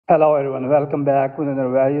Hello everyone, welcome back with another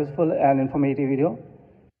very useful and informative video.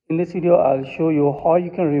 In this video, I'll show you how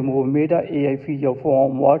you can remove Meta AI feature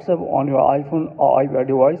from WhatsApp on your iPhone or iPad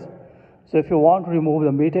device. So if you want to remove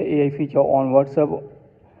the Meta AI feature on WhatsApp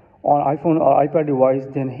on iPhone or iPad device,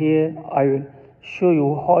 then here I will show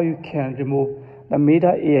you how you can remove the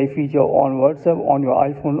Meta AI feature on WhatsApp on your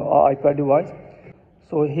iPhone or iPad device.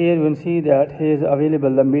 So here you can see that here is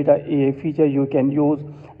available the Meta AI feature you can use,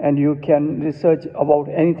 and you can research about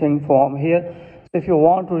anything from here. So if you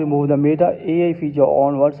want to remove the Meta AI feature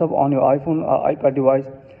on WhatsApp on your iPhone or iPad device,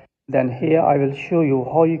 then here I will show you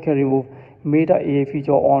how you can remove Meta AI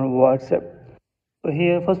feature on WhatsApp. So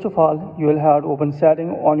here first of all you will have to open setting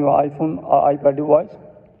on your iPhone or iPad device.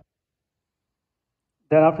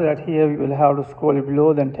 Then after that here you will have to scroll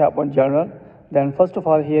below, then tap on general. Then first of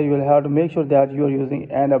all here you will have to make sure that you are using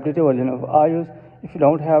an updated version of iOS. If you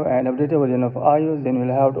don't have an updated version of iOS, then you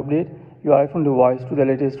will have to update your iPhone device to the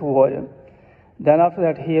latest version. Then after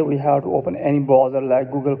that here we have to open any browser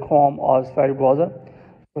like Google Chrome or Safari browser.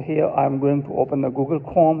 So here I am going to open the Google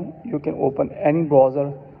Chrome. You can open any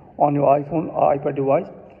browser on your iPhone or iPad device.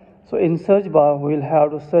 So in search bar we will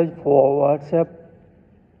have to search for WhatsApp.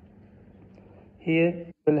 Here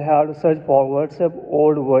we'll have to search for WhatsApp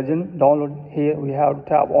old version download. Here we have to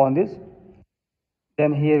tap on this.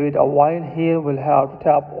 Then here with a while here we'll have to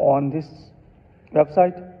tap on this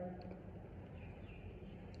website.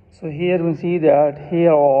 So here we see that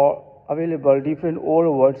here are available different old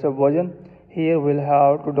WhatsApp version. Here we'll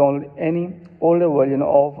have to download any older version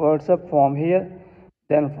of WhatsApp from here.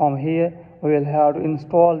 Then from here we will have to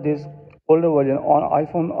install this older version on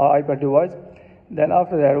iPhone or iPad device. Then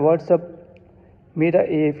after that WhatsApp Meta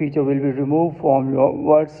AI feature will be removed from your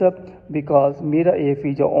WhatsApp, because Meta AI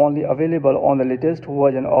feature only available on the latest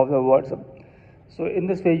version of the WhatsApp. So in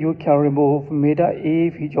this way you can remove Meta AI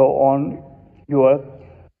feature on your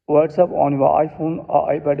WhatsApp on your iPhone or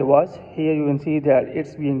iPad device. Here you can see that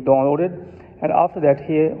it's being downloaded, and after that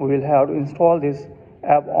here we will have to install this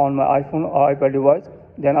app on my iPhone or iPad device.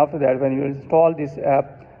 Then after that, when you install this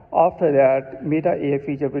app, after that Meta AI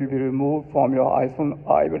feature will be removed from your iPhone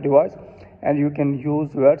or iPad device, and you can use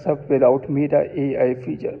WhatsApp without Meta AI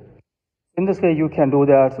feature. In this way you can do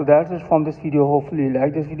that. So that's it from this video. Hopefully you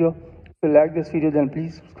like this video. If you like this video, then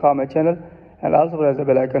please subscribe my channel and also press the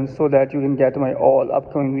bell icon so that you can get my all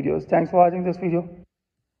upcoming videos. Thanks for watching this video.